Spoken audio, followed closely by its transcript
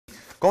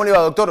¿Cómo le va,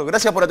 doctor?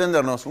 Gracias por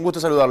atendernos. Un gusto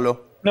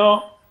saludarlo.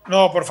 No,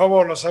 por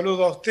favor, lo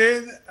saludo a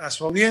usted, a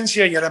su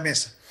audiencia y a la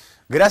mesa.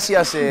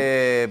 Gracias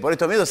por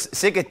estos minutos.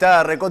 Sé que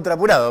está recontra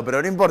apurado,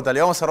 pero no importa.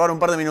 Le vamos a robar un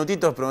par de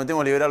minutitos.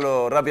 Prometemos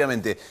liberarlo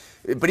rápidamente.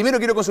 Primero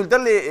quiero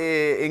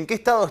consultarle en qué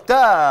estado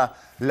está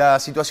la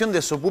situación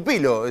de su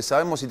pupilo.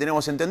 Sabemos y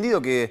tenemos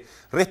entendido que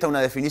resta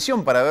una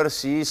definición para ver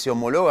si se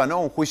homologa o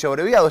no un juicio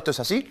abreviado. ¿Esto es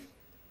así?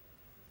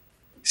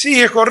 Sí,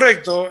 es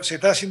correcto. Se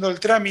está haciendo el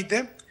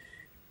trámite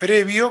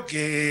previo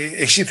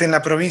que existe en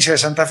la provincia de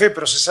Santa Fe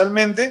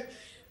procesalmente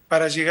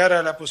para llegar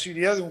a la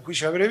posibilidad de un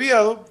juicio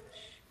abreviado.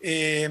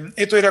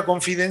 Esto era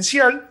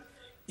confidencial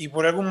y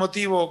por algún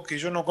motivo que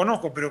yo no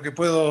conozco, pero que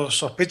puedo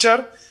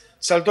sospechar,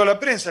 saltó a la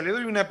prensa. Le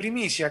doy una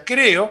primicia.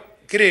 Creo,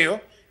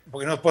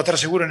 porque no puedo estar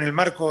seguro en el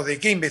marco de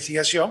qué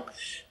investigación,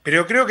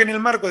 pero creo que en el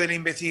marco de la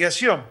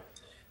investigación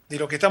de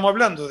lo que estamos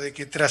hablando, de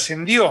que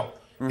trascendió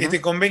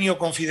este convenio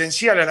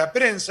confidencial a la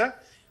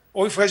prensa,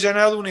 hoy fue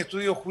allanado un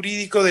estudio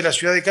jurídico de la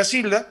ciudad de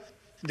Casilda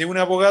de un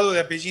abogado de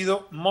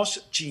apellido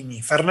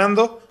Moschini,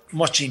 Fernando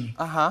Moschini.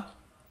 Ajá.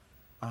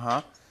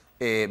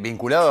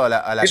 Vinculado a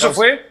la Eso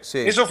causa.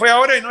 eso fue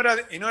ahora en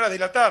hora de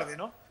la tarde,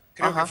 ¿no?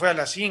 Creo Ajá. que fue a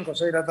las 5 o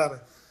 6 de la tarde.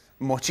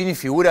 Moschini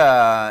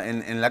figura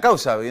en la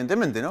causa,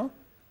 evidentemente, ¿no?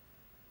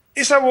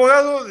 Es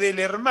abogado del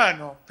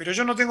hermano, pero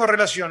yo no tengo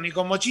relación ni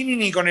con Moschini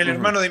ni con el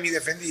hermano de mi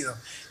defendido.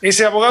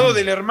 Es abogado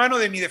del hermano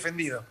de mi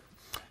defendido.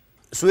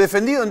 Su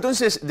defendido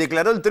entonces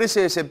declaró el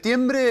 13 de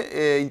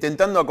septiembre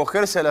intentando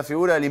acogerse a la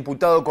figura del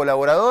imputado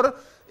colaborador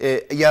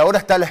y ahora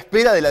está a la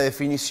espera de la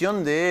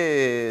definición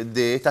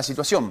de esta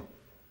situación.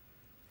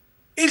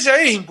 Él ya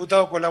es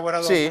imputado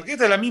colaborador, Sí. porque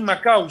esta es la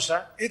misma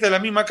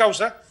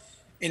causa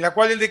en la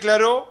cual él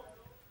declaró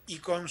y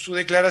con su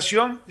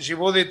declaración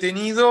llevó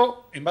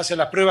detenido, en base a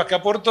las pruebas que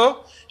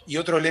aportó y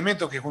otros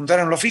elementos que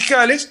juntaron los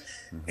fiscales,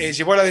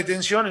 llevó a la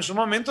detención en su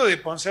momento de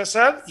Ponce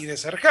Asad y de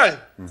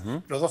Serjal,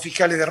 los dos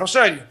fiscales de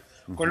Rosario,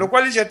 con lo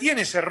cual él ya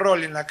tiene ese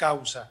rol en la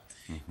causa.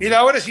 Él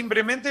ahora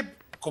simplemente,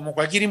 como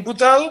cualquier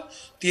imputado,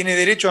 tiene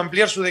derecho a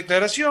ampliar su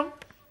declaración,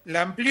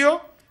 la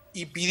amplió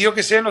y pidió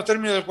que sea en los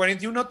términos del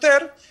 41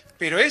 ter,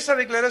 pero esa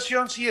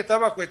declaración sí está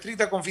bajo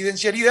estricta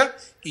confidencialidad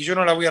y yo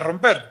no la voy a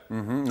romper.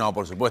 No,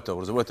 por supuesto,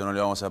 no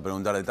le vamos a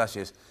preguntar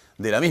detalles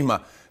de la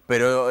misma,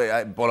 pero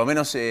por lo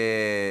menos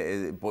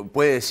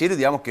puede decir,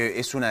 digamos, que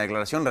es una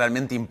declaración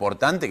realmente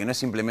importante, que no es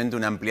simplemente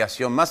una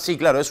ampliación más. Sí,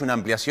 claro, es una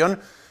ampliación,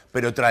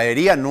 pero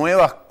traería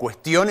nuevas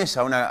cuestiones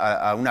a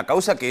una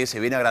causa que se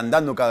viene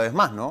agrandando cada vez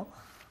más, ¿no?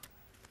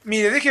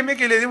 Mire, déjeme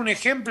que le dé un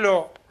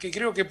ejemplo que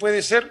creo que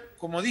puede ser,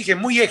 como dije,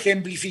 muy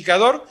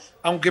ejemplificador,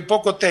 aunque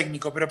poco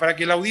técnico, pero para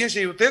que la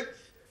audiencia y usted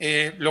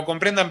lo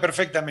comprendan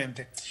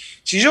perfectamente.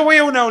 Si yo voy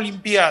a unas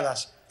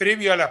Olimpiadas,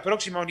 previo a las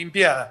próximas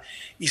Olimpiadas,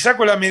 y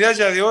saco la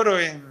medalla de oro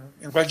en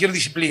cualquier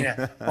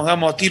disciplina,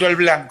 pongamos tiro al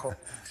blanco,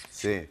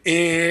 Sí.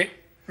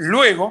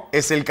 Luego...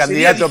 Es el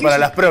candidato para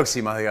las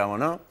próximas, digamos,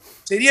 ¿no?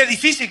 Sería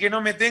difícil que no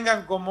me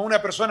tengan como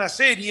una persona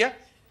seria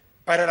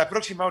para la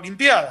próxima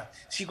Olimpiada.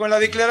 Si con la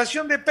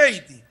declaración de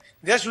Peiti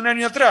de hace un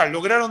año atrás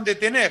lograron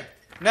detener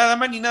nada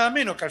más ni nada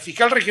menos que al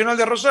fiscal regional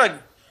de Rosario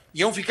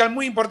y a un fiscal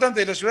muy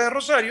importante de la ciudad de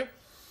Rosario,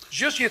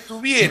 yo si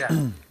estuviera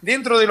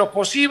dentro de los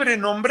posibles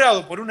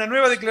nombrados por una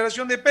nueva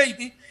declaración de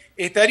Peiti,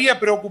 estaría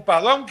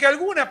preocupado, aunque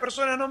algunas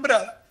personas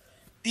nombradas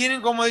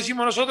tienen, como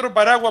decimos nosotros,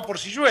 paraguas por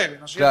si llueve,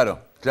 ¿no es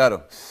cierto?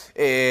 Claro.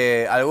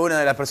 Algunas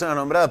de las personas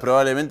nombradas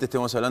probablemente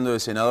estemos hablando de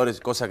senadores,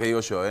 cosa que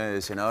digo yo,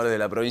 de senadores de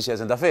la provincia de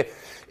Santa Fe.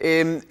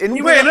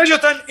 Bueno, ellos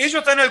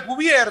están al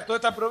cubierto,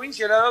 esta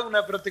provincia le ha dado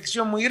una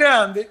protección muy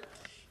grande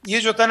y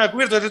ellos están al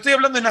cubierto. Te estoy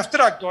hablando en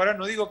abstracto, ahora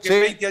no digo que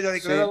Peiti haya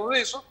declarado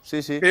de eso,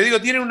 pero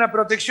digo, tienen una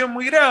protección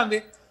muy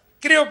grande.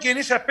 Creo que en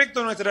ese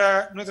aspecto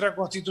nuestra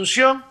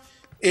Constitución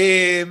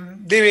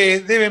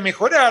debe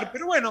mejorar,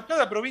 pero bueno,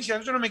 cada provincia,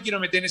 yo no me quiero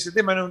meter en ese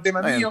tema, no es un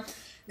tema mío,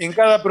 en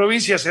cada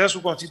provincia se da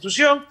su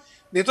Constitución.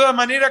 De todas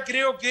maneras,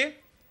 creo que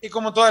es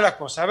como todas las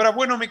cosas. Habrá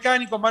buenos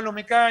mecánicos, malos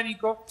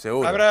mecánicos.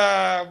 Seguro.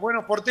 Habrá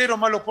buenos porteros,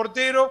 malos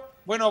porteros.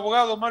 Buenos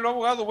abogados, malos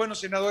abogados. Buenos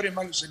senadores,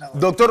 malos senadores.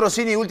 Doctor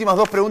Rossini, últimas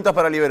dos preguntas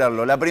para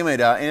liberarlo. La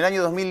primera, en el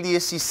año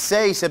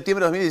 2016,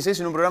 septiembre de 2016,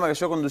 en un programa que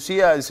yo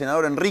conducía, el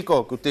senador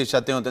Enrico, que usted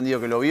ya tengo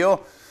entendido que lo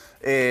vio,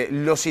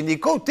 los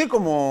indicó usted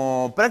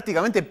como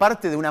prácticamente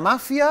parte de una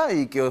mafia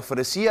y que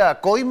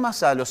ofrecía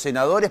coimas a los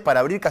senadores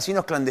para abrir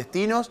casinos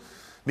clandestinos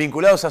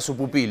vinculados a su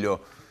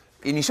pupilo.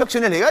 ¿Inició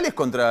acciones legales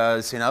contra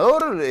el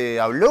senador?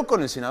 ¿Habló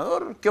con el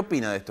senador? ¿Qué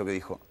opina de esto que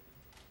dijo?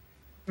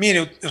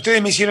 Mire,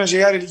 ustedes me hicieron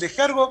llegar el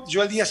descargo,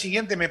 yo al día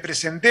siguiente me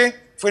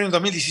presenté, fue en el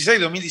 2016,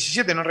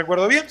 2017, no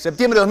recuerdo bien.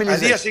 Septiembre de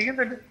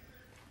 2016.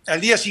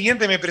 Al día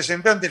siguiente me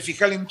presenté ante el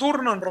fiscal en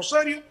turno en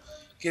Rosario,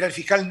 que era el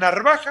fiscal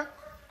Narvaja.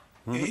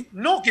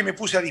 No que me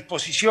puse a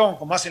disposición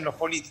como hacen los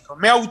políticos,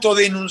 me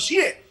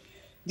autodenuncié.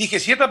 Dije,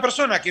 si esta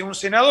persona que es un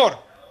senador,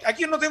 a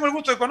quien no tengo el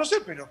gusto de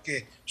conocer, pero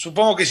que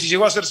supongo que si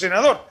llegó a ser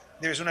senador,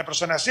 debe ser una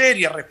persona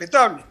seria,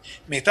 respetable,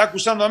 me está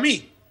acusando a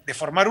mí de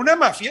formar una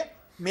mafia,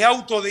 me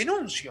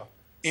autodenuncio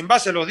en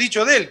base a los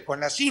dichos de él,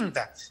 con la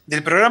cinta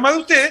del programa de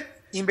ustedes,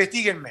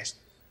 investíguenme.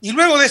 Y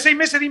luego de 6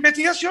 meses de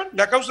investigación,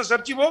 la causa se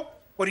archivó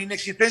por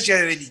inexistencia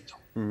de delito.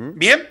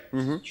 ¿Bien?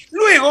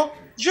 Luego,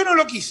 yo no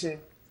lo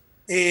quise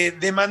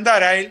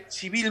demandar a él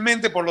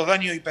civilmente por los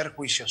daños y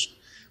perjuicios.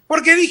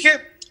 Porque dije,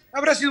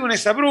 habrá sido un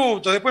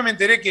exabrupto. Después me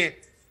enteré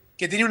que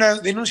tenía una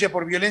denuncia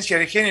por violencia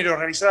de género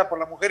realizada por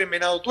la mujer en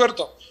Venado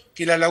Tuerto,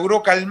 que la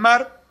logró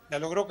calmar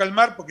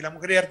porque la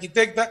mujer era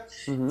arquitecta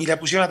y la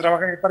pusieron a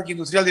trabajar en el Parque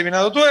Industrial de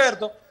Venado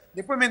Tuerto.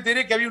 Después me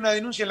enteré que había una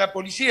denuncia en la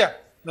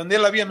policía donde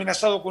él la había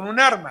amenazado con un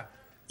arma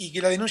y que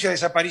la denuncia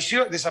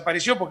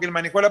desapareció porque él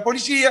manejó a la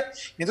policía.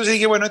 Y entonces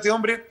dije, bueno, este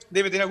hombre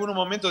debe tener algunos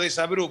momentos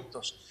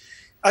desabruptos.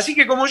 Así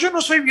que como yo no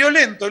soy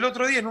violento, el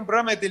otro día en un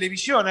programa de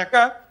televisión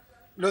acá,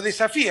 lo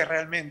desafié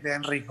realmente a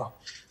Enrico.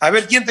 A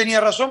ver quién tenía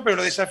razón, pero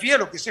lo desafié a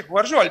lo que sé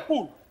jugar yo, al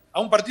pool, a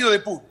un partido de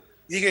pool.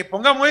 Y dije,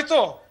 pongamos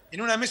esto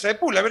en una mesa de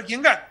pool, a ver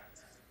quién gana.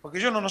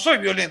 Porque yo no soy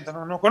violento,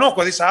 no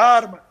conozco de esa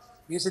arma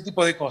y ese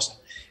tipo de cosas.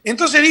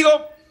 Entonces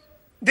digo,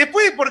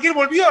 después, porque él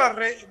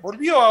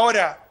volvió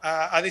ahora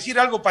a decir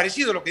algo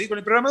parecido a lo que dijo en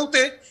el programa de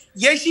usted,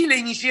 y ahí sí le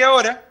inicié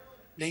ahora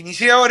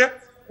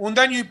un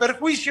daño y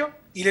perjuicio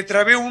y le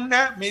trabé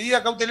una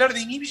medida cautelar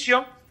de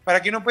inhibición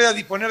para que no pueda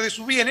disponer de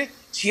sus bienes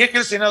si es que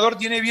el senador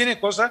tiene bienes,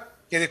 cosa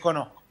que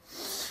desconozco.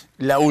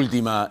 La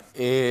última,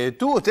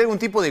 ¿tuvo usted algún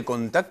tipo de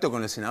contacto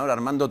con el senador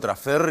Armando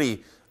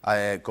Traferri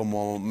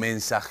como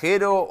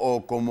mensajero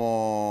o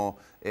como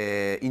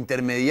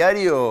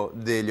intermediario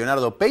de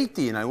Leonardo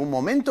Peiti en algún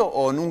momento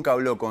o nunca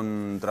habló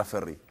con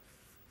Traferri?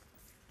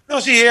 No,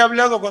 sí, he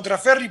hablado con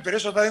Traferri, pero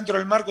eso está dentro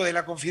del marco de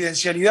la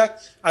confidencialidad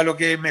a lo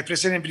que me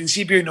expresé en el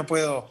principio y no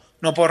puedo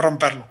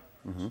romperlo.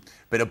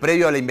 Pero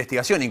previo a la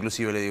investigación,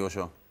 inclusive, le digo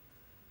yo.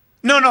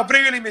 No,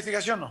 previo a la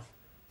investigación no.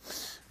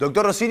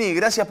 Doctor Rossini,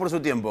 gracias por su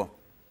tiempo.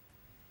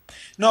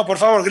 No, por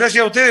favor,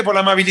 gracias a ustedes por la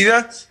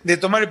amabilidad de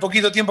tomar el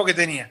poquito tiempo que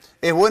tenía.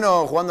 ¿Es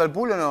bueno jugando al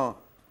pool o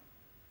no?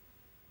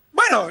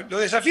 Bueno, lo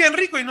desafié a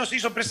Enrico y no se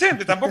hizo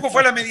presente. Tampoco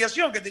fue a la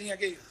mediación que tenía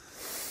que ir.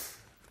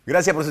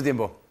 Gracias por su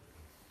tiempo.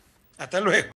 Hasta luego.